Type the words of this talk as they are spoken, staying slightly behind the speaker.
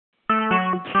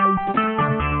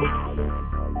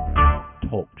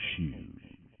Talk shoes.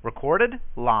 Recorded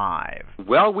live.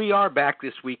 Well, we are back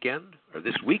this weekend, or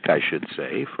this week, I should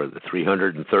say, for the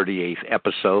 338th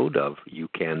episode of You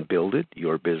Can Build It,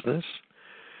 Your Business.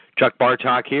 Chuck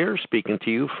Bartok here, speaking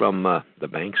to you from the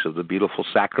banks of the beautiful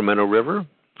Sacramento River,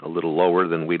 a little lower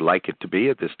than we'd like it to be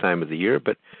at this time of the year,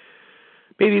 but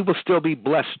maybe we'll still be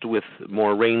blessed with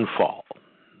more rainfall.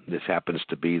 This happens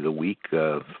to be the week,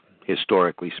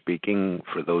 historically speaking,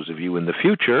 for those of you in the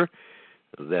future,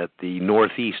 that the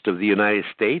northeast of the United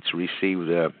States received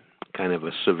a kind of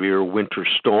a severe winter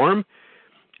storm.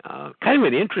 Kind of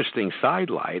an interesting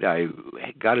sidelight. I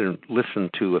got to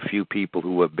listen to a few people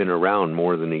who have been around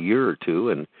more than a year or two,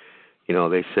 and, you know,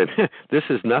 they said, this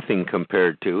is nothing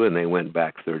compared to, and they went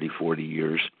back 30, 40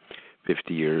 years,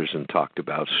 50 years, and talked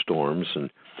about storms. And,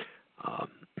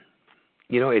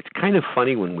 you know, it's kind of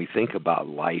funny when we think about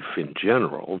life in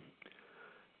general.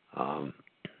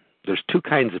 There's two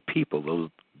kinds of people.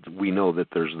 We know that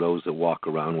there's those that walk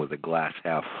around with a glass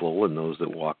half full and those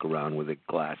that walk around with a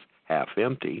glass half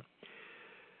empty.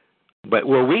 But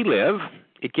where we live,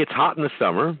 it gets hot in the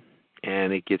summer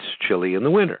and it gets chilly in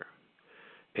the winter.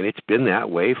 And it's been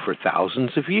that way for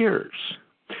thousands of years.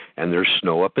 And there's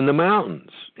snow up in the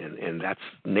mountains, and that's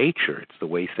nature. It's the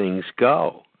way things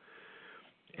go.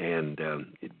 And do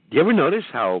you ever notice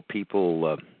how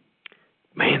people,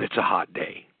 man, it's a hot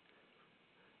day.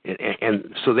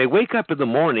 And so they wake up in the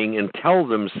morning and tell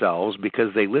themselves,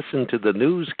 because they listen to the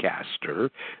newscaster,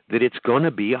 that it's going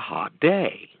to be a hot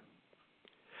day.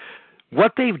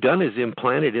 What they've done is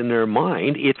implanted in their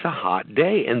mind it's a hot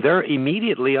day, and they're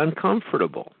immediately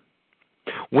uncomfortable.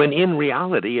 When in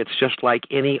reality, it's just like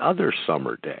any other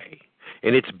summer day.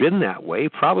 And it's been that way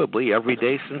probably every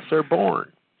day since they're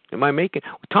born. Am I making...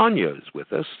 Tanya is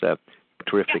with us,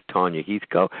 terrific Tanya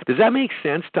Heathcote. Does that make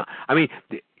sense? I mean,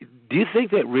 do you think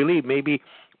that really maybe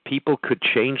people could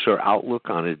change their outlook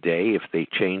on a day if they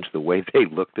changed the way they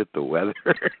looked at the weather?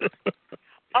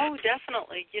 Oh,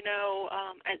 definitely. You know,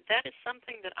 and that is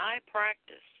something that I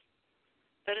practice.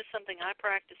 That is something I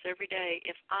practice every day.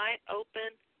 If I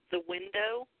open the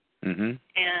window and,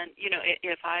 you know,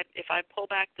 if I pull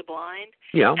back the blind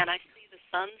and I see the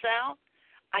sun's out,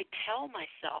 I tell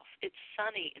myself it's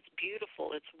sunny, it's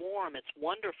beautiful, it's warm, it's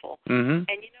wonderful. And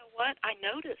you know what? I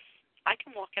notice I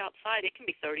can walk outside. It can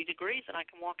be 30 degrees, and I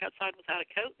can walk outside without a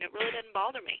coat, and it really doesn't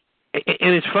bother me.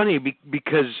 And it's funny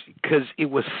because it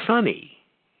was sunny.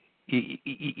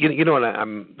 You know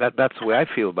what? That's the way I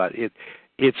feel about it.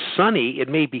 It's sunny. It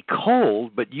may be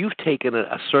cold, but you've taken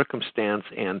a circumstance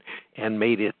and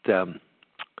made it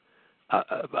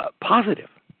positive.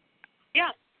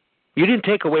 Yeah. You didn't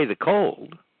take away the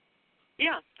cold.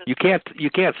 Yeah. You can't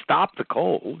stop the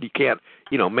cold. You can't,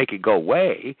 you know, make it go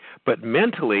away. But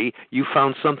mentally, you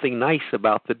found something nice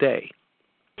about the day.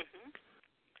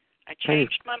 I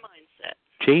changed my mindset.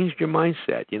 Changed your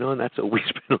mindset, you know, and that's what we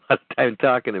spend a lot of time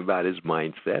talking about is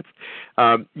mindsets.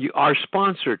 Our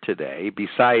sponsor today,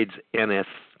 besides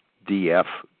nsdf.org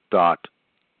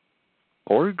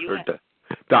or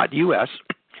 .us,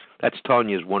 that's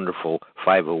Tanya's wonderful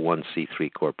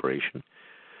 501c3 corporation.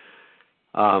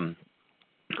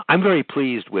 I'm very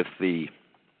pleased with the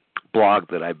blog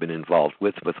that I've been involved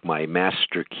with my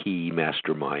Master Key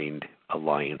Mastermind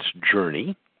Alliance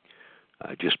journey.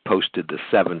 Just posted the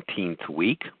 17th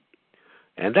week.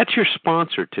 And that's your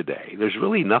sponsor today. There's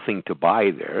really nothing to buy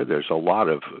there. There's a lot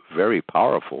of very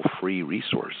powerful free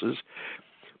resources.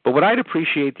 But what I'd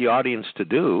appreciate the audience to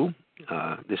do,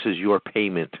 this is your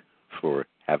payment for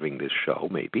having this show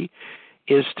maybe,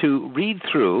 is to read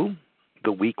through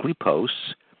the weekly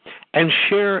posts and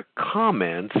share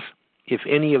comments if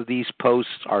any of these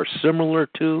posts are similar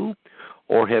to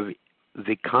or have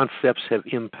the concepts have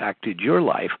impacted your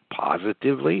life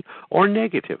positively or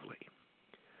negatively.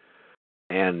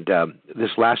 And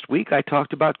this last week I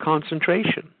talked about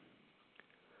concentration.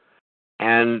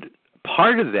 And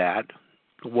part of that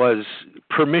was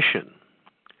permission.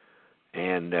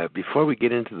 And before we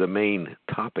get into the main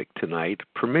topic tonight,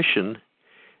 permission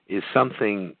is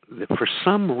something that for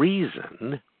some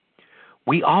reason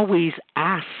we always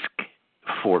ask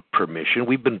for permission.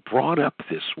 We've been brought up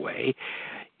this way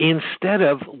instead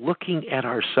of looking at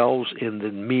ourselves in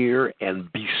the mirror and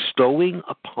bestowing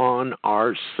upon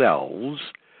ourselves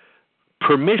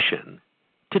permission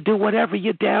to do whatever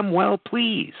you damn well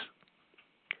please.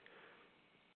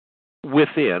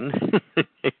 Within,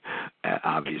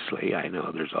 obviously, I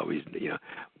know there's always,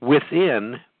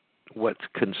 within what's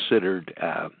considered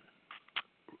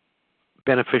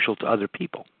beneficial to other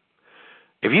people.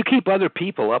 If you keep other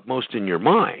people upmost in your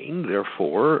mind,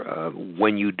 therefore,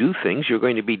 when you do things, you're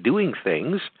going to be doing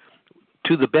things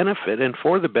to the benefit and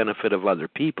for the benefit of other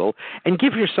people, and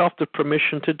give yourself the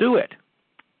permission to do it.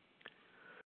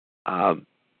 I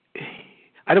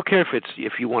don't care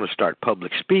if you want to start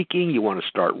public speaking, you want to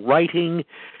start writing,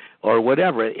 or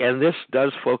whatever. And this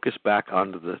does focus back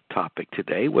onto the topic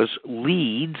today, was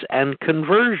leads and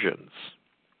conversions.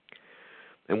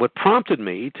 And what prompted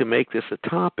me to make this a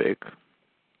topic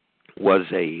was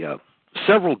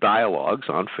several dialogues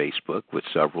on Facebook with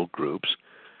several groups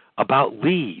about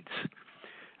leads.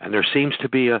 And there seems to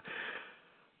be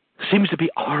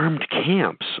armed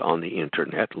camps on the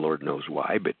internet. Lord knows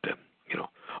why, but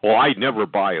I never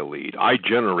buy a lead. I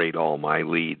generate all my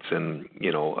leads, and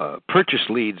purchase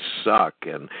leads suck.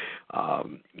 And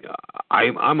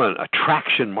I'm an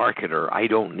attraction marketer. I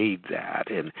don't need that.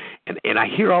 And I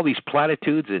hear all these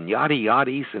platitudes and yada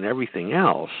yadis and everything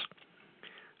else.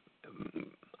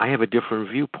 I have a different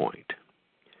viewpoint.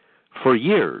 For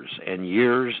years and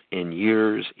years and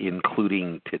years,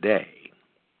 including today,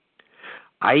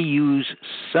 I use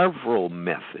several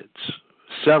methods,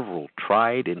 several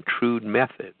tried and true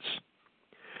methods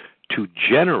to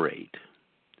generate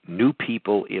new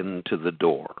people into the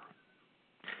door.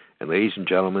 And ladies and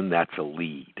gentlemen, that's a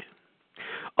lead.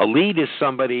 A lead is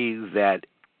somebody that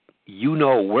you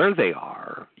know where they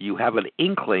are, you have an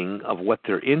inkling of what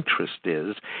their interest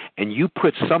is, and you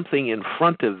put something in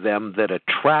front of them that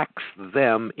attracts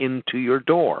them into your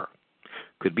door.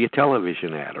 Could be a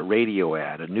television ad, a radio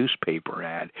ad, a newspaper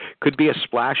ad, could be a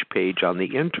splash page on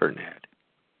the internet.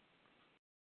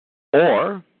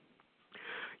 Or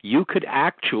you could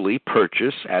actually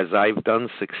purchase, as I've done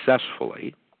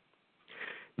successfully,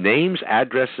 names,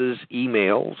 addresses,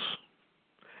 emails,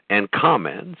 and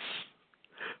comments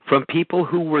from people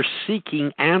who were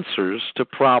seeking answers to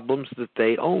problems that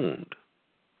they owned.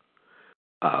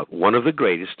 One of the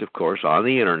greatest, of course, on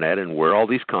the internet, and where all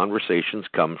these conversations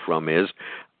come from, is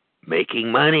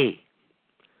making money.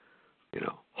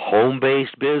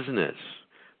 Home-based business,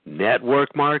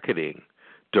 network marketing,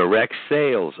 direct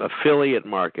sales, affiliate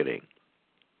marketing.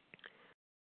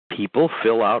 People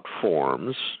fill out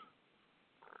forms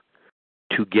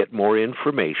to get more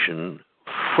information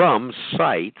from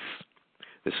sites,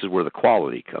 this is where the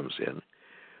quality comes in,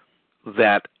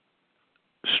 that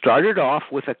started off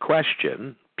with a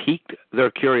question, piqued their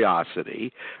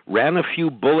curiosity, ran a few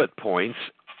bullet points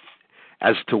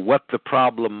as to what the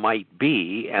problem might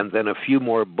be, and then a few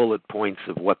more bullet points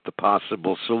of what the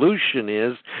possible solution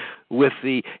is, with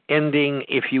the ending,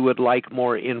 if you would like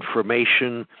more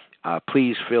information,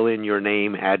 please fill in your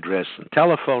name, address, and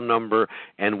telephone number,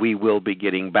 and we will be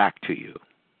getting back to you.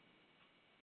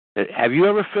 Have you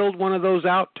ever filled one of those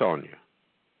out, Tonya?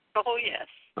 Oh, yes.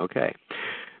 Okay.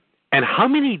 And how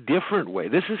many different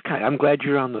ways? I'm glad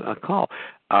you're on the call.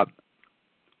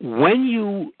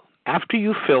 After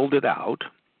you filled it out,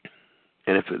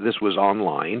 and if this was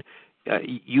online,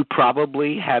 you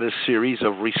probably had a series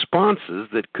of responses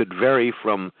that could vary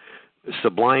from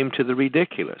sublime to the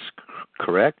ridiculous,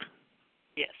 correct?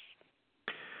 Yes.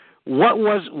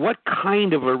 What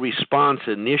kind of a response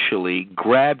initially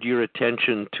grabbed your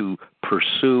attention to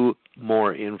pursue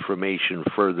more information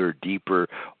further, deeper,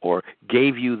 or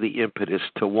gave you the impetus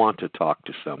to want to talk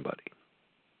to somebody?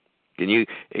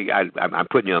 I'm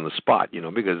putting you on the spot,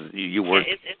 because you weren't.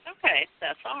 It's okay.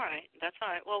 That's all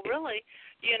right. Well, really,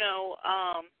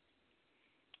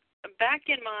 back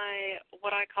in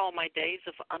what I call my days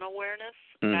of unawareness,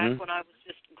 back when I was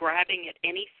just grabbing at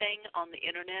anything on the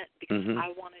internet because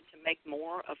I wanted to make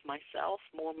more of myself,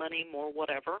 more money, more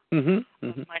whatever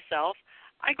of myself,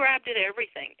 I grabbed at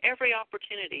everything, every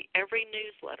opportunity, every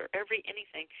newsletter, every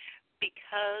anything,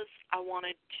 because I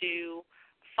wanted to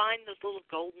find those little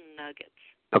golden nuggets.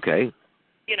 Okay.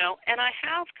 And I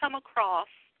have come across,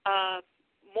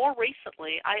 more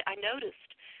recently, I noticed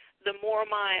the more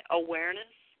my awareness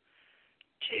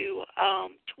to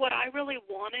what I really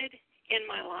wanted in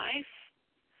my life,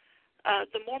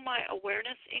 the more my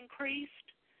awareness increased,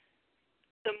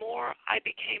 the more I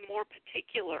became more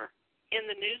particular in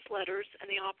the newsletters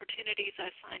and the opportunities I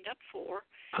signed up for.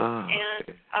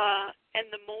 And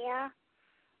the more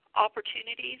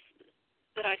opportunities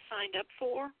that I signed up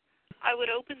for, I would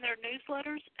open their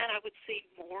newsletters and I would see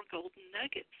more golden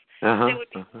nuggets. They would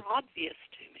be more obvious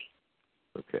to me.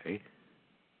 Okay.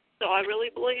 So I really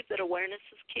believe that awareness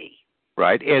is key.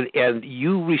 Right, and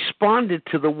you responded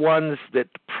to the ones that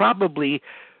probably,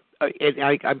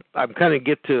 I'm kind of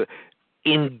get to,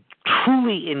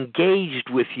 truly engaged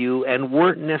with you and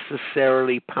weren't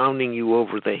necessarily pounding you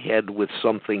over the head with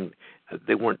something.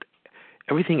 They weren't.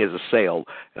 Everything is a sale.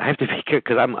 I have to be careful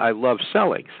because I love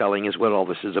selling. Selling is what all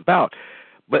this is about.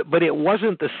 But it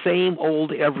wasn't the same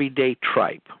old everyday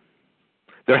tripe.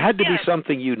 There had to be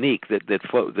something unique that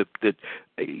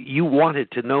you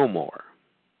wanted to know more.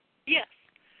 Yes.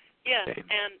 Okay.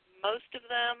 And most of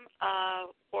them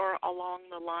were along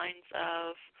the lines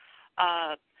of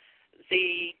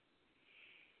the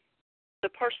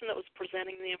person that was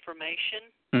presenting the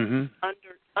information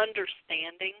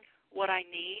understanding what I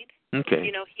need. Okay.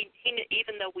 You know, he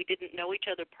even though we didn't know each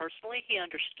other personally, he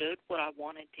understood what I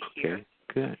wanted to hear.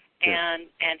 Okay. Good.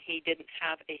 And he didn't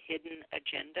have a hidden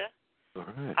agenda. All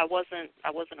right. I wasn't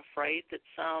afraid that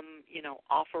some,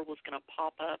 offer was going to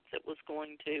pop up that was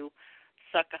going to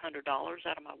suck $100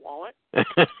 out of my wallet.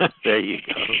 There you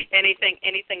go.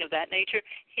 anything of that nature.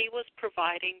 He was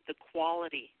providing the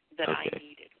quality that I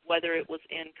needed, whether it was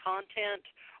in content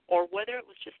or whether it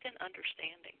was just in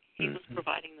understanding. He was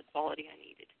providing the quality I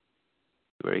needed.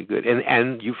 Very good.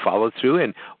 And you followed through,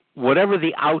 and whatever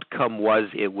the outcome was,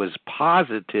 it was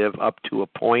positive up to a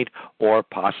point, or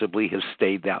possibly has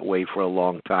stayed that way for a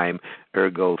long time,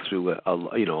 ergo through a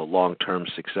long-term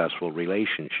successful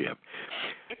relationship.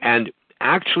 And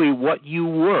actually what you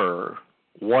were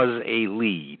was a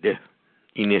lead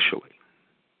initially.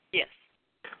 Yes.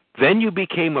 Then you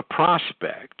became a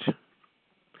prospect,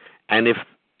 and if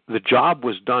the job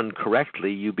was done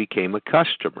correctly, you became a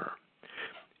customer.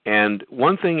 And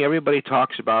one thing everybody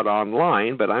talks about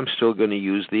online, but I'm still going to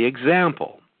use the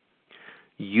example.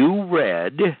 You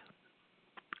read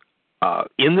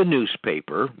in the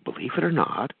newspaper, believe it or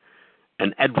not,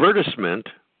 an advertisement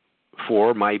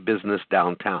for my business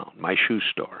downtown, my shoe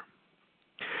store.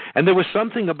 And there was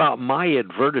something about my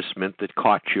advertisement that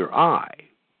caught your eye,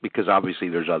 because obviously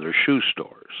there's other shoe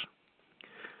stores.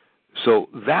 So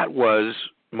that was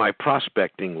my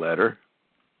prospecting letter.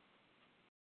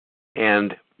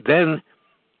 And then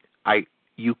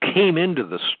you came into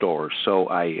the store, so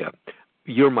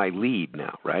you're my lead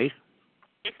now, right?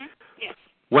 Mm-hmm. Yes.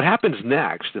 What happens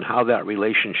next and how that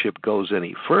relationship goes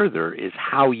any further is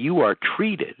how you are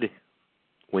treated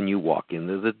when you walk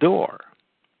into the door.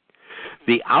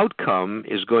 The outcome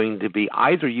is going to be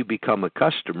either you become a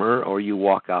customer or you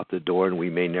walk out the door and we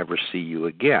may never see you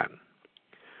again.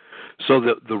 So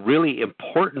the really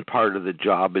important part of the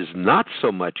job is not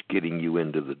so much getting you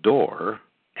into the door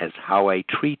as how I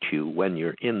treat you when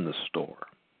you're in the store.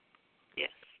 Yes.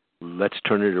 Let's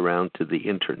turn it around to the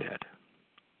internet.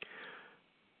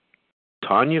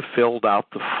 Tanya filled out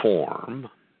the form,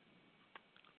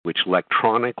 which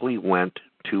electronically went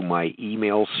to my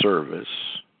email service.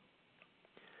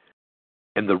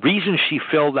 And the reason she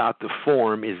filled out the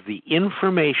form is the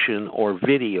information or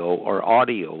video or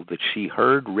audio that she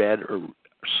heard, read, or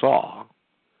saw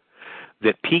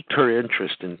that piqued her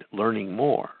interest in learning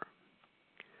more.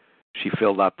 She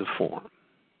filled out the form.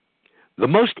 The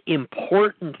most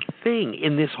important thing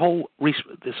in this whole what's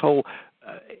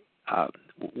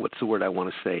the word I want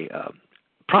to say,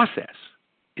 process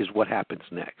is what happens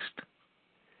next.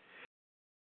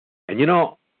 And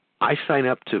I sign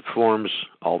up to forums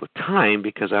all the time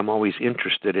because I'm always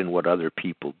interested in what other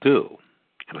people do.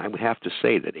 And I would have to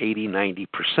say that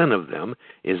 80-90% of them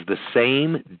is the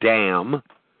same damn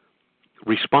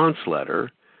response letter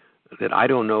that I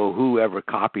don't know who ever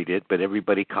copied it, but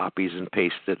everybody copies and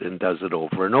pastes it and does it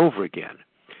over and over again.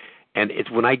 And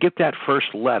it's when I get that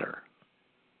first letter,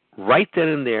 right then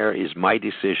and there is my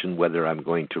decision whether I'm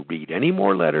going to read any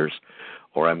more letters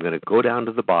or I'm going to go down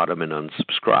to the bottom and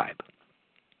unsubscribe.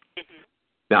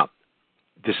 Now,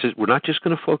 we're not just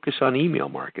going to focus on email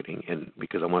marketing, and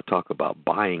because I want to talk about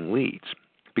buying leads,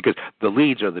 because the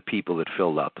leads are the people that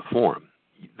filled out the form.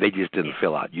 They just didn't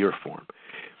fill out your form.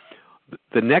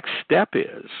 The next step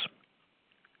is,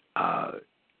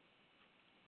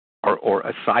 or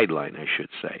a sideline, I should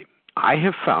say. I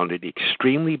have found it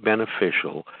extremely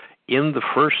beneficial in the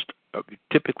first,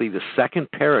 typically the second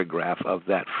paragraph of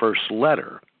that first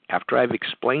letter, after I've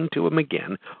explained to them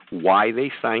again why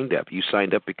they signed up. You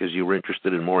signed up because you were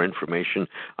interested in more information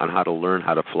on how to learn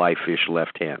how to fly fish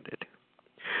left-handed.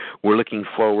 We're looking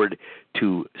forward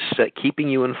to keeping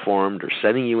you informed or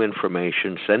sending you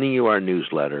information, sending you our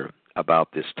newsletter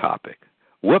about this topic.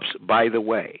 Whoops, by the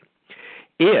way,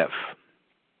 if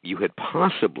you had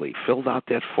possibly filled out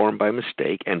that form by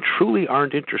mistake and truly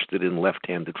aren't interested in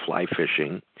left-handed fly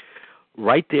fishing,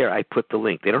 right there I put the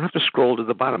link. They don't have to scroll to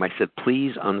the bottom. I said,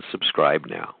 please unsubscribe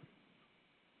now.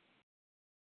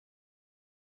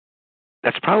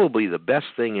 That's probably the best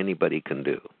thing anybody can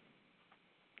do.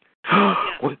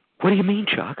 What do you mean,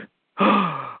 Chuck?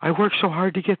 I worked so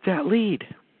hard to get that lead.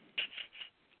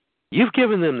 You've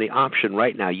given them the option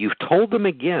right now. You've told them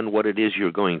again what it is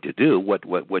you're going to do,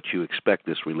 what you expect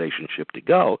this relationship to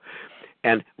go.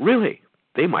 And really,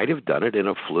 They might have done it in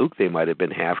a fluke. They might have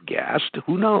been half-gassed.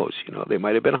 Who knows? They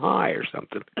might have been high or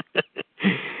something.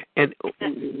 And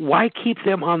why keep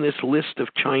them on this list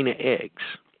of China eggs?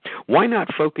 Why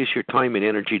not focus your time and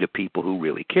energy to people who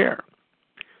really care?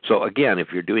 So again, if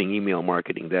you're doing email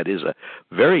marketing, that is a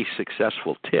very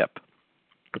successful tip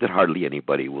that hardly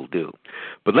anybody will do.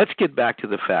 But let's get back to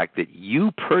the fact that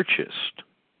you purchased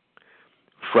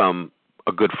from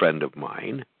a good friend of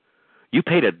mine. You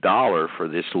paid $1 for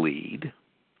this lead.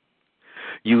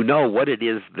 You know what it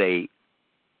is they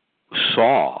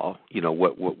saw,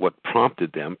 what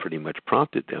prompted them, pretty much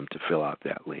prompted them to fill out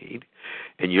that lead.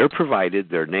 And you're provided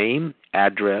their name,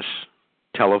 address,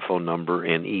 telephone number,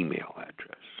 and email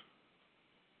address.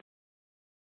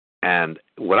 And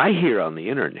what I hear on the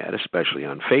internet, especially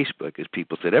on Facebook, is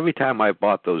people said every time I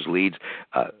bought those leads,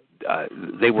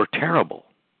 they were terrible.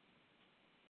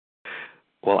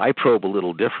 Well, I probe a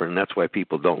little different, and that's why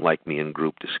people don't like me in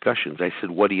group discussions. I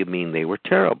said, what do you mean they were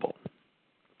terrible?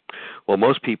 Well,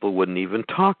 most people wouldn't even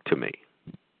talk to me.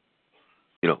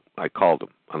 I called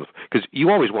them. Because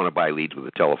you always want to buy leads with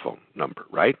a telephone number,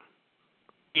 right?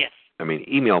 Yes. I mean,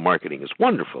 email marketing is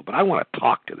wonderful, but I want to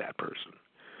talk to that person.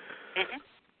 Mm-hmm.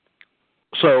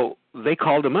 So they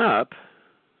called them up,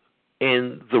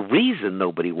 and the reason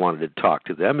nobody wanted to talk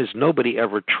to them is nobody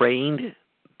ever trained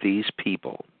these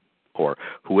people, or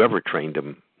whoever trained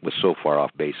them was so far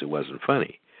off base it wasn't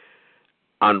funny,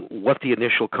 on what the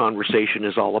initial conversation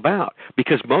is all about.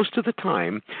 Because most of the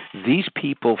time, these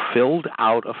people filled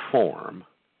out a form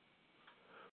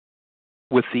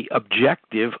with the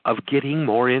objective of getting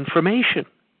more information.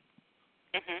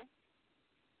 Mm-hmm.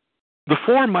 The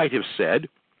form might have said,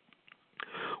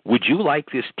 would you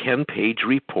like this 10-page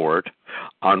report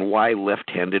on why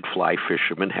left-handed fly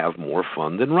fishermen have more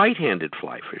fun than right-handed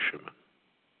fly fishermen?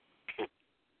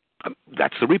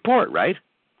 That's the report, right?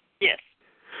 Yes.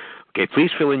 Okay,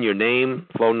 please fill in your name,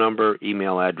 phone number,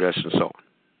 email address, and so on.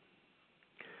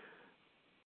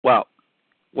 Well,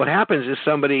 what happens is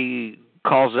somebody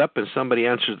calls up and somebody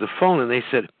answers the phone and they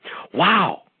said,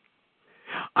 wow,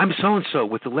 I'm so-and-so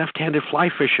with the Left-Handed Fly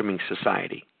Fishermen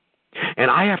Society.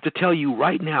 And I have to tell you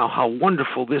right now how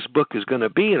wonderful this book is going to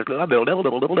be.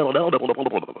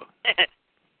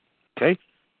 Okay?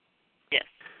 Yes.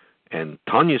 And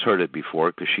Tanya's heard it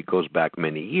before because she goes back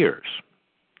many years.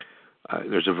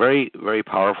 There's a very, very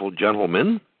powerful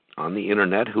gentleman on the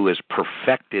internet who has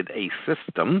perfected a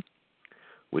system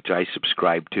which I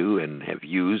subscribe to and have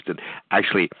used. And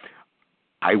actually,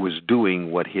 I was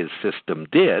doing what his system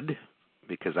did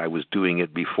because I was doing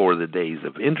it before the days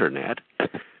of internet.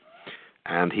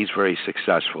 And he's very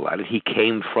successful at it. He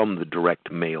came from the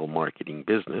direct mail marketing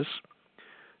business,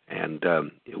 and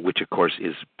which, of course,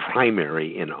 is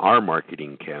primary in our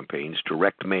marketing campaigns.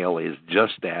 Direct mail is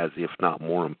just as, if not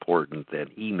more important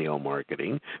than email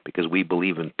marketing, because we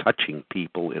believe in touching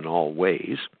people in all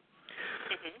ways.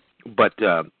 Mm-hmm. But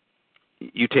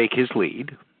you take his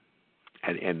lead,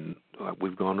 and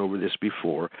we've gone over this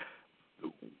before.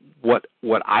 What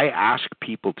I ask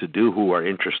people to do who are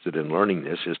interested in learning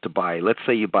this is to buy, let's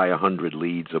say you buy 100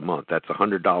 leads a month. That's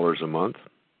 $100 a month,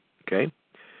 okay?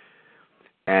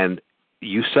 And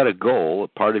you set a goal.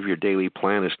 Part of your daily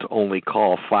plan is to only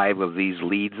call 5 of these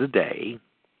leads a day,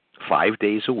 5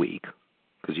 days a week,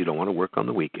 because you don't want to work on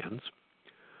the weekends.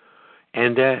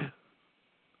 And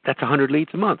that's 100 leads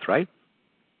a month, right?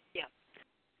 Yeah.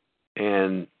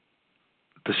 And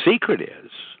the secret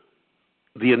is,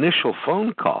 the initial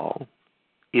phone call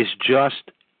is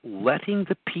just letting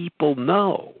the people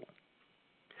know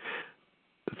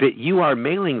that you are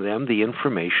mailing them the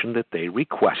information that they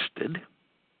requested.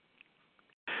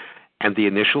 And the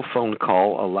initial phone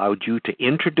call allowed you to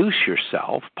introduce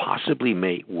yourself,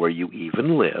 possibly where you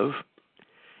even live,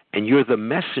 and you're the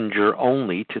messenger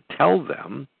only to tell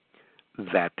them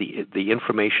that the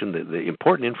information, the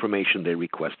important information they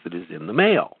requested is in the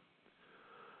mail.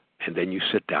 And then you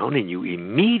sit down and you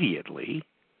immediately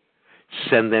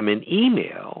send them an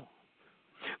email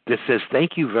that says,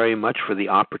 thank you very much for the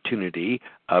opportunity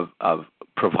of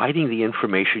providing the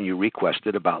information you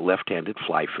requested about left-handed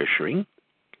fly fishing.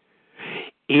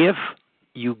 If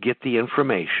you get the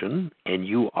information and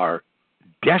you are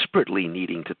desperately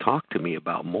needing to talk to me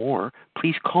about more,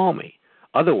 please call me.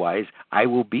 Otherwise, I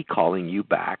will be calling you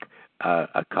back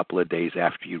a couple of days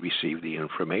after you receive the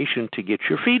information to get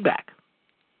your feedback.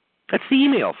 That's the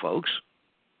email, folks.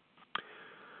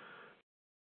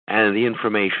 And the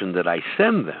information that I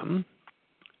send them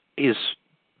is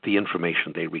the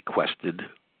information they requested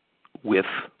with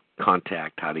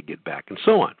contact, how to get back, and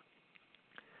so on.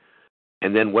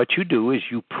 And then what you do is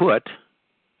you put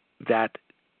that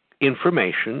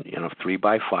information in a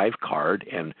 3x5 card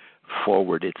and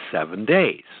forward it 7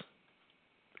 days.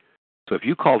 So if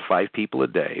you called 5 people a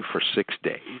day for 6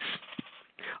 days,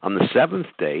 on the 7th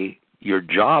day, your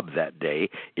job that day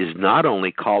is not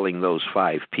only calling those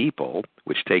 5 people,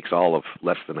 which takes all of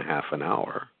less than a half an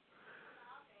hour,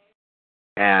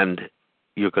 and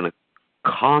you're going to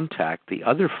contact the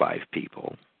other 5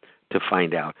 people to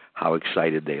find out how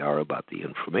excited they are about the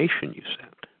information you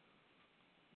sent.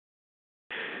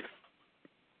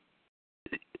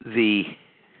 The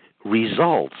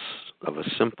results of a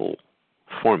simple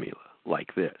formula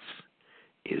like this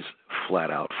is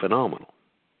flat out phenomenal.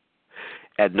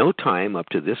 At no time up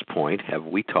to this point have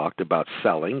we talked about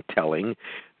selling, telling,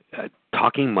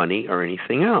 talking money, or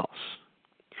anything else.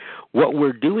 What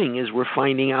we're doing is we're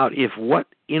finding out if what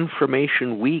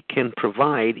information we can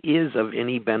provide is of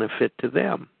any benefit to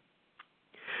them.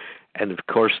 And of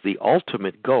course, the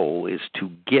ultimate goal is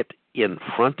to get in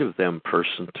front of them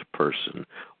person to person,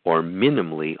 or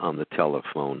minimally on the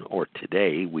telephone, or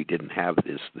today, we didn't have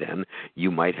this then,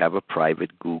 you might have a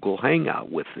private Google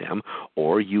Hangout with them,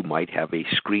 or you might have a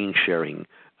screen sharing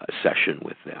session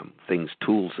with them,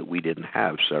 tools that we didn't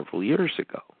have several years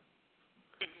ago.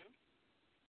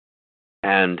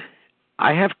 And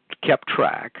I have kept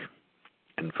track.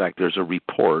 In fact, there's a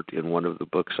report in one of the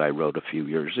books I wrote a few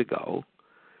years ago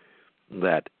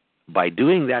that by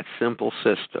doing that simple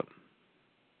system,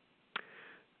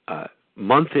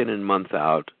 month in and month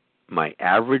out, my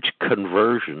average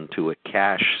conversion to a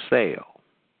cash sale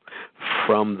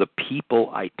from the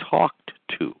people I talked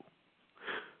to,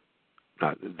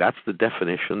 now, that's the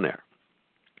definition there,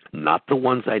 not the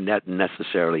ones I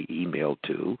necessarily emailed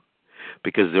to,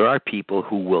 because there are people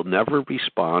who will never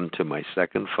respond to my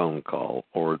second phone call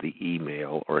or the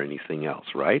email or anything else,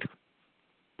 right?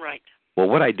 Right. Well,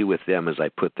 what I do with them is I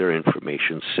put their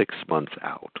information 6 months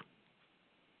out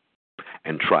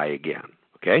and try again,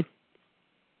 okay?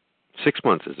 6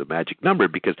 months is a magic number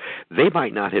because they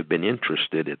might not have been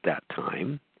interested at that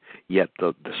time, yet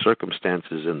the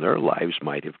circumstances in their lives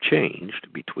might have changed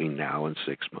between now and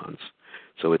 6 months.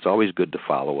 So it's always good to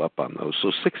follow up on those.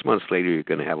 So 6 months later, you're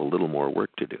going to have a little more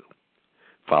work to do.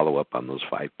 Follow up on those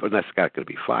 5, but that's not going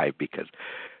to be 5 because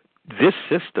this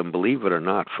system, believe it or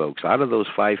not, folks, out of those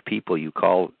 5 people you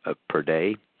call per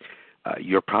day,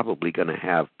 you're probably going to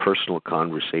have personal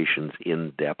conversations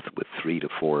in depth with 3 to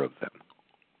 4 of them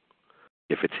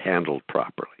if it's handled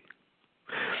properly.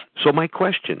 So my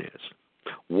question is,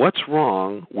 what's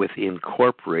wrong with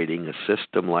incorporating a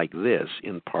system like this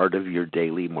in part of your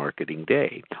daily marketing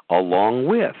day, along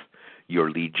with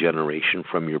your lead generation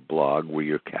from your blog where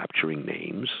you're capturing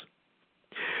names,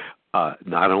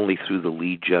 not only through the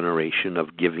lead generation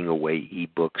of giving away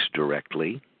ebooks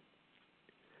directly,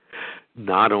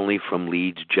 not only from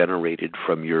leads generated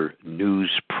from your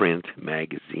newsprint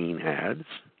magazine ads,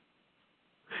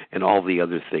 and all the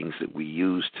other things that we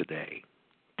use today,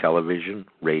 television,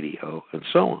 radio, and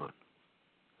so on.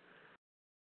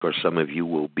 Of course, some of you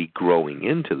will be growing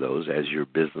into those as your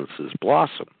businesses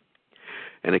blossom.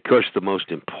 And of course, the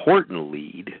most important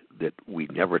lead that we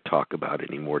never talk about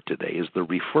anymore today is the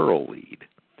referral lead,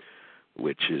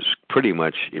 which is pretty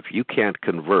much if you can't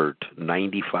convert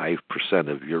 95%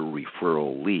 of your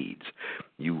referral leads,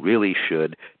 you really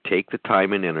should take the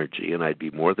time and energy, and I'd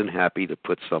be more than happy to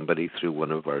put somebody through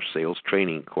one of our sales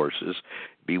training courses,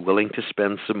 be willing to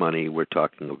spend some money. We're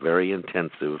talking a very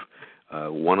intensive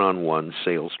one-on-one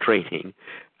sales training,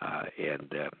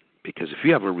 and because if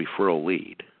you have a referral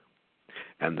lead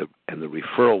and the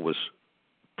referral was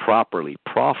properly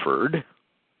proffered,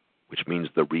 which means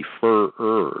the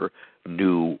referrer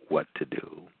knew what to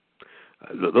do.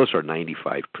 Those are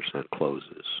 95%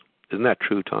 closes. Isn't that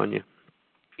true, Tanya?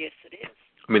 Yes, it is.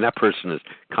 I mean, that person is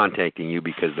contacting you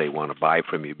because they want to buy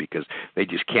from you because they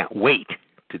just can't wait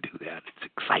to do that.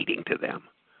 It's exciting to them.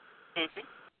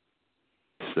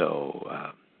 Mm-hmm.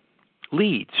 So,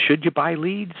 leads. Should you buy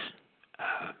leads?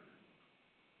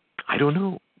 I don't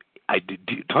know.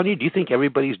 Tanya, do you think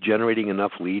everybody's generating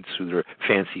enough leads through their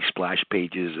fancy splash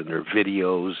pages and their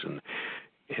videos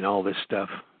and all this stuff?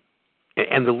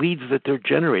 And the leads that they're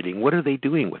generating, what are they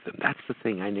doing with them? That's the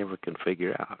thing I never can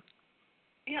figure out.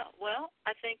 Yeah, well,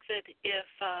 I think that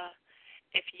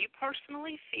if you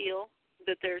personally feel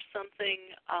that there's something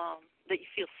that you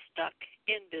feel stuck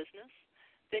in business,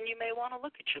 then you may want to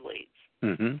look at your leads.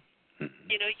 Mm-hmm.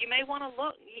 You know, you may want to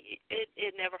look.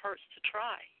 It never hurts to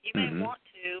try. You may want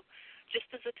to, just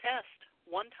as a test,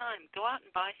 one time, go out and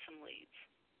buy some leads.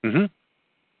 Mm-hmm.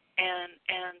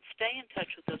 And stay in touch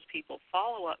with those people.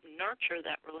 Follow up, nurture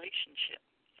that relationship.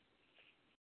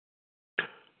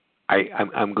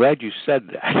 I'm glad you said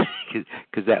that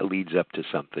because that leads up to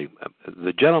something.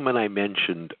 The gentleman I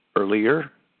mentioned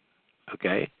earlier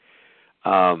okay?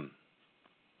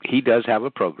 He does have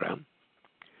a program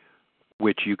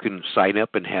which you can sign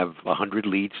up and have 100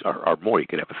 leads or more. You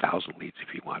could have 1,000 leads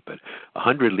if you want, but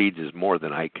 100 leads is more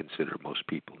than I consider most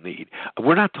people need.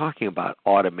 We're not talking about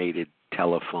automated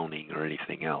telephoning or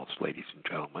anything else, ladies and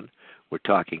gentlemen. We're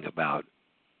talking about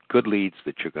good leads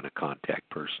that you're going to contact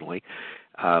personally.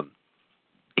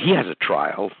 He has a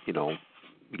trial, you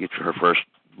get your first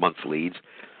month's leads.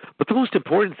 But the most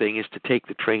important thing is to take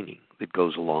the training that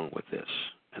goes along with this.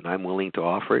 And I'm willing to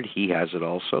offer it. He has it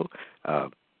also.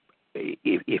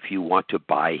 If you want to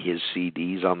buy his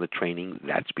CDs on the training,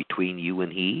 that's between you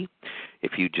and he.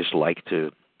 If you just like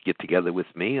to get together with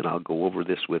me and I'll go over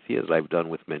this with you, as I've done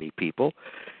with many people,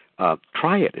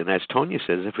 try it. And as Tonya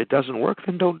says, if it doesn't work,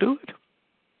 then don't do it.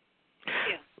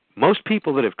 Yeah. Most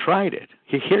people that have tried it,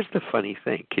 here's the funny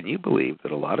thing. Can you believe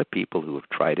that a lot of people who have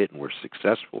tried it and were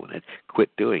successful in it quit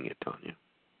doing it, Tonya?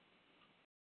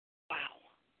 Wow.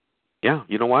 Yeah,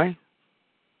 you know why?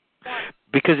 Why?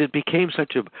 Because it became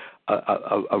such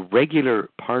a regular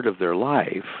part of their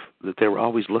life that they were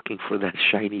always looking for that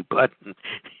shiny button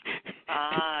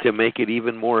to make it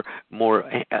even more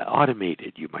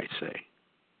automated, you might say.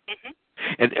 Mm-hmm.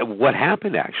 And what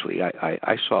happened, actually,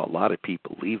 I saw a lot of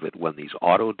people leave it when these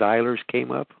auto dialers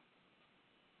came up.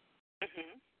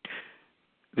 Mm-hmm.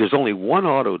 There's only one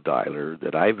auto dialer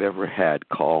that I've ever had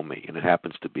call me, and it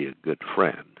happens to be a good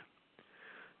friend.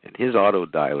 And his auto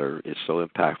dialer is so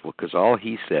impactful because all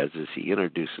he says is he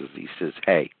says,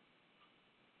 hey.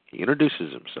 He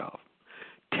introduces himself,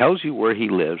 tells you where he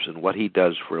lives and what he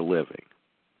does for a living.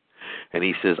 And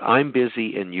he says, I'm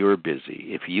busy and you're busy.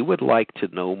 If you would like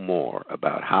to know more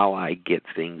about how I get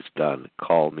things done,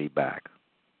 call me back.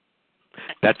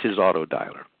 That's his auto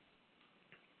dialer.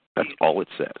 That's all it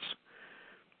says.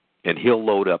 And he'll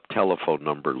load up telephone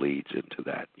number leads into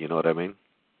that. You know what I mean?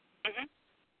 Mm-hmm.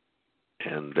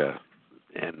 And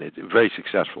it's very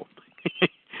successful.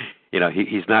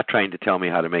 He's not trying to tell me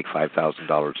how to make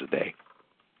 $5,000 a day.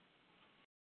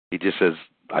 He just says,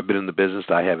 I've been in the business.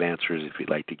 I have answers. If you'd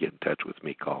like to get in touch with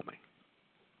me, call me.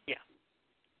 Yeah.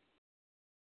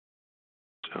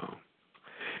 So,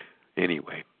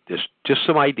 anyway, just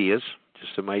some ideas.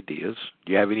 Do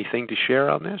you have anything to share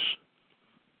on this?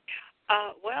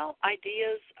 Well,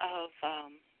 ideas of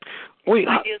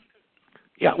ideas.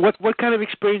 Yeah. What kind of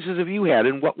experiences have you had,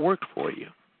 and what worked for you?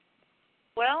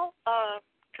 Well,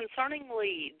 concerning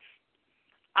leads,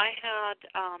 I had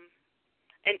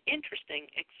an interesting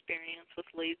experience with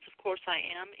leads. Of course, I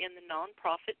am in the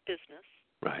nonprofit business,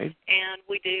 right? And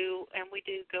we do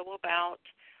go about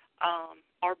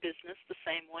our business the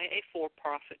same way a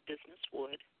for-profit business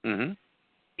would. Mm-hmm.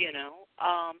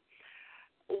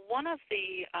 One of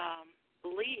the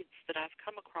leads that I've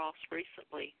come across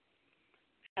recently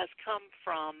has come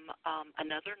from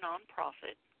another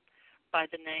nonprofit by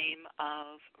the name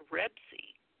of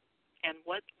REBSI. And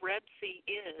what REBSI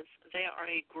is, they are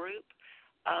a group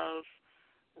of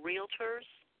realtors,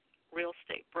 real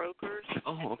estate brokers,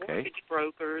 and mortgage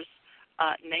brokers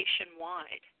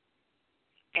nationwide.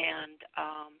 And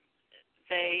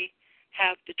they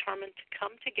have determined to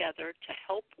come together to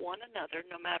help one another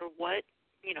no matter what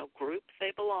group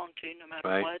they belong to, no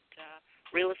matter what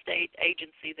real estate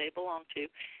agency they belong to.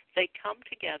 They come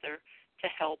together to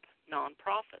help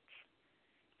nonprofits.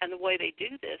 And the way they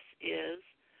do this is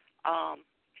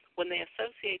when they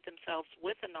associate themselves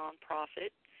with a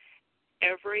nonprofit,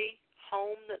 every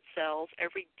home that sells,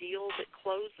 every deal that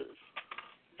closes,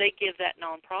 they give that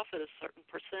nonprofit a certain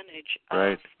percentage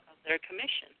of their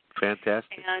commission.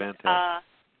 Fantastic.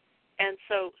 And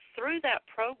so through that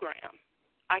program,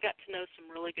 I got to know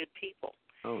some really good people.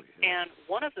 Oh, yeah. And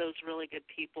one of those really good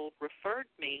people referred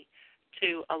me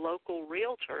to a local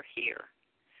realtor here.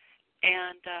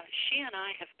 And she and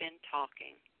I have been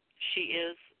talking. She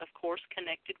is, of course,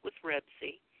 connected with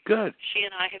REBSI. Good. She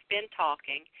and I have been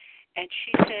talking, and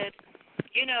she said,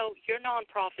 your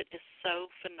nonprofit is so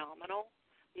phenomenal.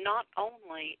 Not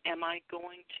only am I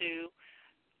going to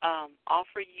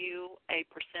offer you a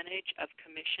percentage of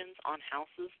commissions on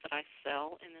houses that I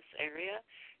sell in this area,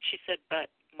 she said,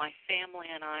 but my family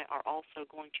and I are also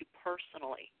going to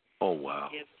personally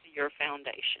give to your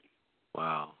foundation.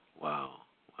 Wow.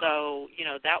 So,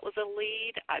 that was a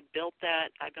lead. I built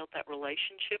that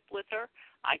relationship with her.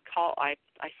 I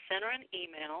sent her an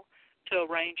email to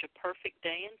arrange a perfect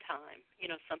day and time,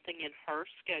 something in her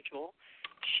schedule.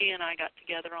 She and I got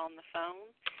together on the phone,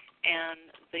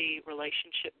 and the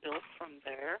relationship built from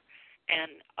there.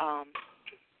 And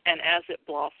as it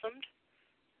blossomed,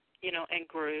 and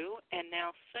grew, and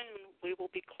now soon we will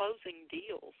be closing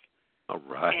deals. All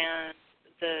right. And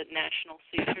the National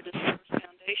Seizure Disorders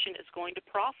Foundation is going to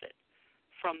profit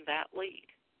from that lead.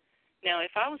 Now,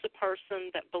 if I was a person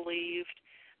that believed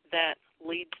that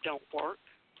leads don't work,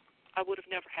 I would have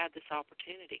never had this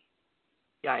opportunity.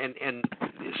 Yeah, and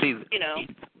see, You know,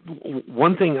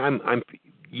 one thing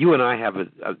you and I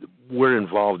we're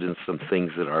involved in some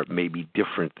things that are maybe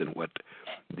different than what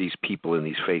these people in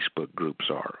these Facebook groups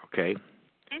are, okay?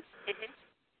 mm-hmm.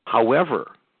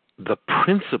 However, the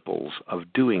principles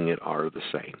of doing it are the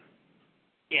same.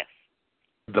 Yes.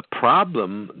 The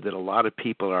problem that a lot of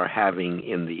people are having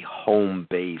in the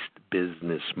home-based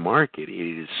business market,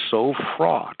 it is so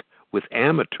fraught with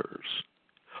amateurs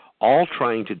all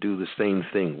trying to do the same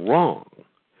thing wrong.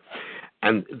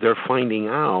 And they're finding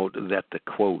out that the,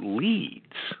 quote,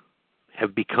 leads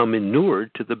have become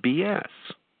inured to the BS.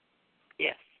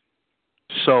 Yes.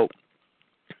 So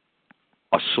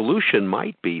a solution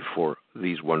might be for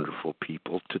these wonderful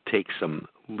people to take some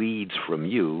leads from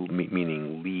you,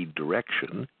 meaning lead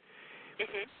direction,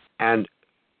 mm-hmm. and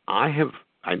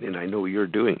I know you're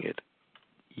doing it,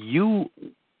 you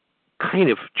kind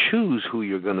of choose who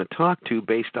you're going to talk to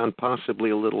based on possibly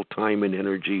a little time and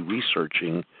energy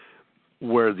researching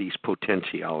where these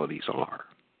potentialities are.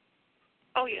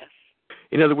 Oh, yes.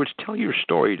 In other words, tell your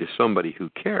story to somebody who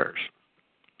cares.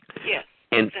 Yes,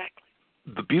 and exactly.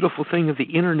 The beautiful thing of the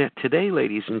Internet today,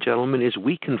 ladies and gentlemen, is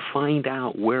we can find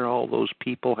out where all those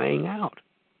people hang out.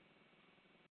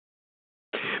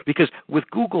 Because with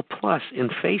Google Plus and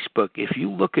Facebook, if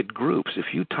you look at groups,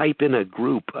 if you type in a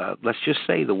group, let's just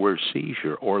say the word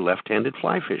seizure or left-handed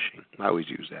fly fishing. I always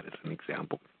use that as an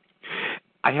example.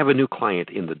 I have a new client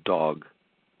in the dog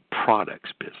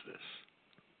products business,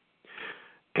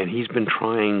 and he's been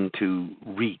trying to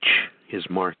reach his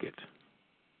market.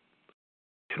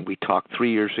 And we talked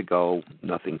 3 years ago.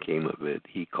 Nothing came of it.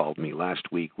 He called me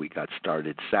last week. We got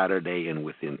started Saturday, and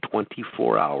within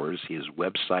 24 hours, his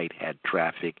website had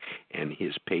traffic, and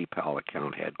his PayPal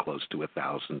account had close to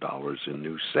 $1,000 in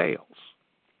new sales.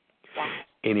 Wow.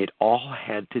 And it all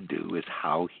had to do with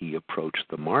how he approached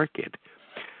the market.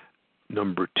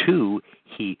 Number two,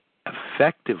 he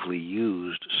effectively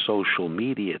used social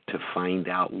media to find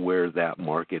out where that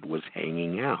market was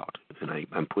hanging out. And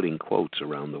I'm putting quotes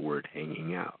around the word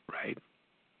hanging out, right?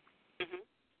 Mm-hmm.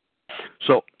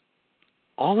 So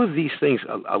all of these things,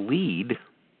 a lead,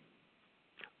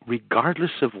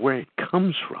 regardless of where it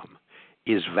comes from,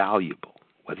 is valuable,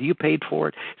 whether you paid for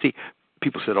it. See,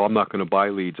 people said, I'm not going to buy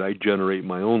leads. I generate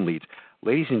my own leads.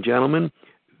 Ladies and gentlemen,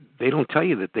 they don't tell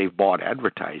you that they've bought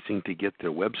advertising to get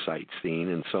their website seen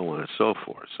and so on and so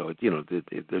forth. So,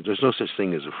 there's no such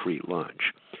thing as a free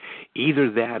lunch. Either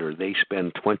that or they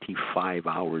spend 25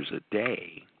 hours a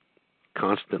day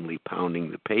constantly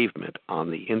pounding the pavement on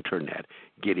the Internet,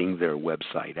 getting their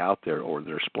website out there or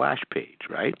their splash page,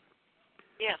 right?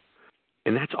 Yeah.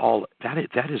 And that's all. That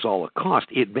is all a cost.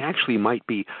 It actually might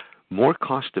be more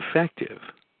cost effective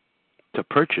to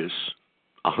purchase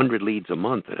 100 leads a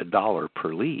month at $1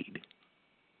 per lead,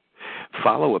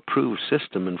 follow a proved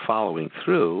system and following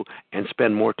through, and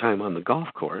spend more time on the golf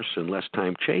course and less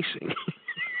time chasing.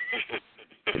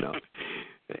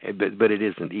 But it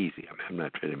isn't easy. I'm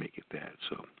not trying to make it that.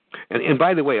 So, and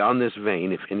by the way, on this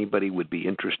vein, if anybody would be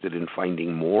interested in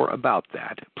finding more about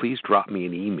that, please drop me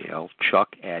an email,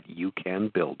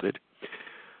 chuck@youcanbuildit.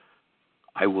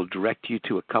 I will direct you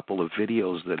to a couple of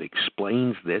videos that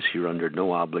explains this. You're under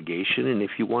no obligation. And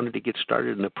if you wanted to get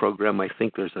started in the program, I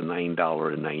think there's a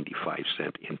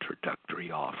 $9.95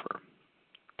 introductory offer.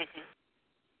 Mm-hmm.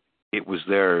 It was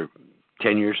there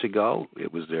 10 years ago.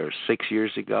 It was there 6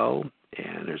 years ago.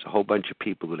 And there's a whole bunch of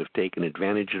people that have taken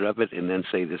advantage of it and then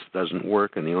say this doesn't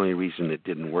work. And the only reason it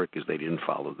didn't work is they didn't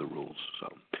follow the rules. So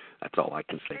that's all I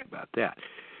can say about that.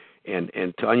 And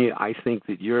Tanya, I think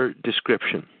that your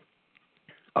description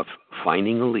of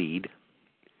finding a lead,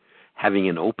 having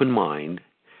an open mind,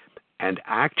 and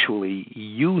actually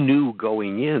you knew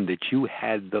going in that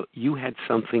you had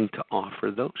something to offer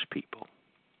those people.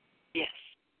 Yes.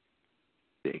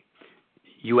 See,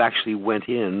 you actually went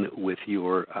in with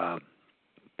your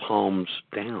palms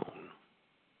down.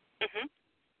 Mm-hmm.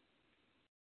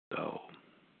 So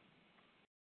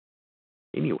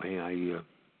anyway,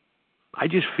 I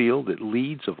just feel that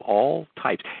leads of all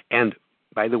types, and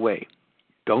by the way,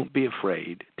 don't be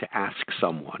afraid to ask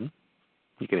someone.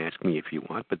 You can ask me if you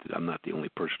want, but I'm not the only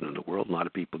person in the world. A lot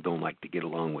of people don't like to get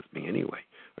along with me anyway,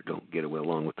 or don't get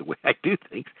along with the way I do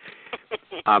things.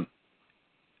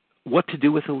 What to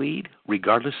do with a lead,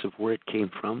 regardless of where it came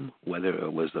from, whether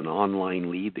it was an online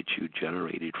lead that you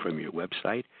generated from your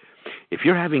website. If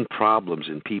you're having problems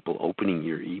in people opening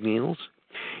your emails,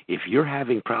 if you're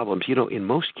having problems, in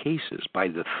most cases, by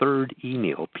the third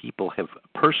email, people have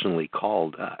personally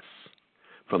called us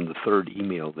from the third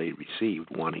email they received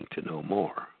wanting to know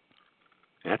more.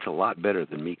 That's a lot better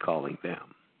than me calling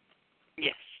them.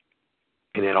 Yes.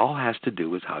 And it all has to do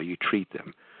with how you treat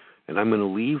them. And I'm going to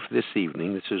leave this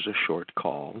evening, this is a short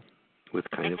call, with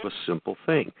kind of a simple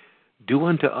thing. Do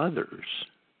unto others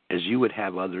as you would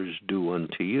have others do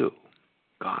unto you.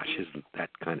 Gosh, isn't that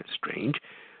kind of strange?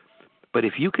 But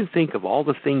if you can think of all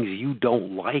the things you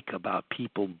don't like about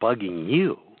people bugging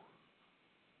you,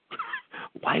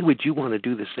 why would you want to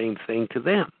do the same thing to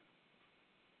them?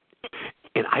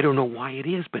 And I don't know why it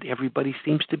is, but everybody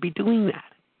seems to be doing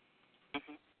that.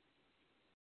 Mm-hmm.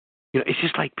 You know, it's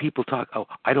just like people talk, oh,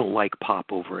 I don't like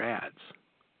popover ads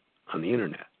on the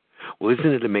internet. Well,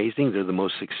 isn't it amazing? They're the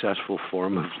most successful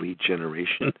form of lead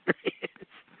generation there is.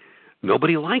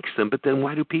 Nobody likes them, but then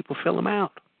why do people fill them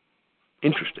out?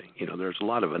 Interesting. You know, there's a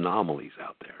lot of anomalies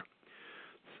out there.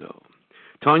 So,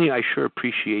 Tanya, I sure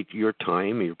appreciate your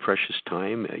time, your precious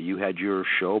time. You had your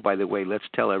show. By the way, let's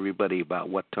tell everybody about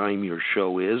what time your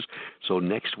show is, so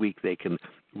next week they can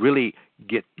really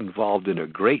get involved in a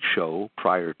great show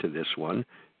prior to this one,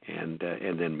 and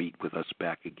then meet with us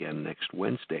back again next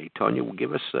Wednesday. Tanya, will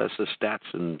give us some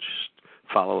stats and just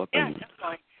follow up. Yeah,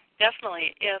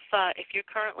 definitely. If you're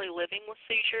currently living with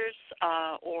seizures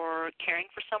or caring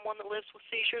for someone that lives with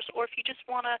seizures, or if you just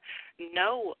want to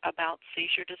know about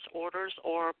seizure disorders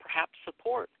or perhaps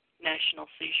support National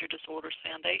Seizure Disorders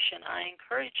Foundation, I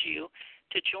encourage you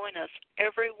to join us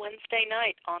every Wednesday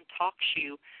night on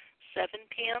TalkShoe, 7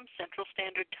 p.m. Central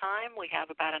Standard Time. We have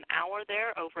about an hour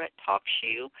there over at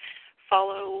TalkShoe.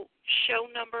 Follow show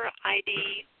number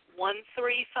ID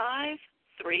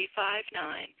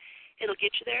 135359. It'll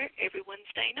get you there every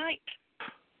Wednesday night.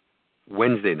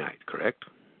 Wednesday night, correct?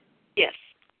 Yes.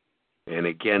 And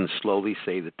again, slowly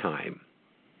say the time.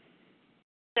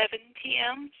 7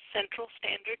 p.m. Central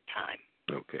Standard Time.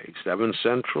 Okay, 7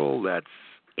 Central, that's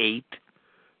 8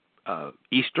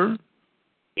 Eastern?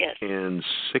 Yes. And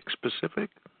 6 Pacific?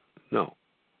 No.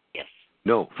 Yes.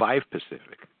 No, 5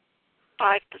 Pacific.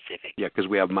 5 Pacific. Yeah, because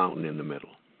we have Mountain in the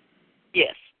middle.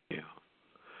 Yes. Yeah.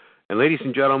 And ladies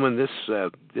and gentlemen, this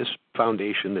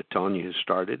foundation that Tanya has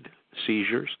started,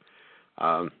 Seizures,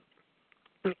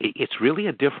 it's really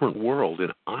a different world,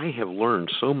 and I have learned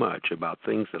so much about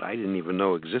things that I didn't even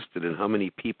know existed, and how many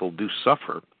people do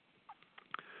suffer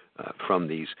from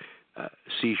these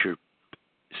seizure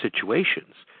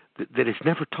situations that is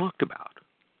never talked about.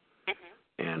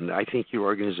 Mm-hmm. And I think your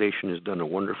organization has done a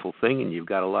wonderful thing, and you've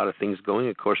got a lot of things going.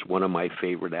 Of course, one of my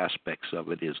favorite aspects of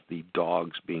it is the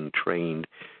dogs being trained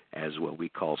as what we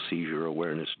call seizure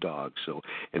awareness dogs. So,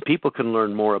 and people can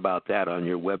learn more about that on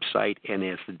your website,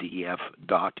 nsdf.us.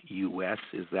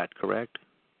 Is that correct?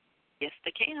 Yes,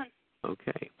 they can.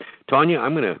 Okay. Tanya,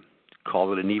 I'm going to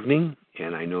call it an evening,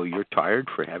 and I know you're tired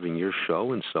for having your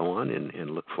show and so on,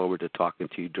 and look forward to talking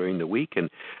to you during the week. And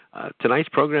tonight's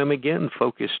program, again,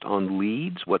 focused on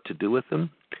leads, what to do with them.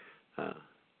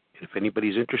 If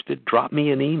anybody's interested, drop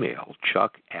me an email,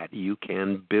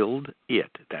 chuck@youcanbuildit.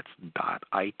 That's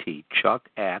 .it,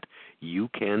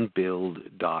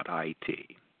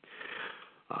 chuck@youcanbuild.it.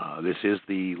 This is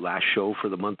the last show for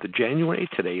the month of January.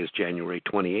 Today is January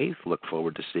 28th. Look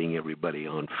forward to seeing everybody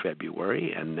on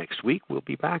February. And next week we'll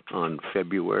be back on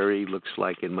February. Looks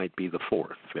like it might be the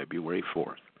 4th, February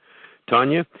 4th.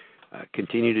 Tanya,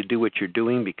 continue to do what you're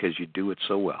doing because you do it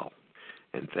so well.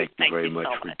 And thank you very much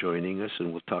for joining us,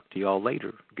 and we'll talk to you all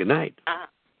later. Good night.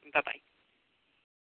 Bye-bye.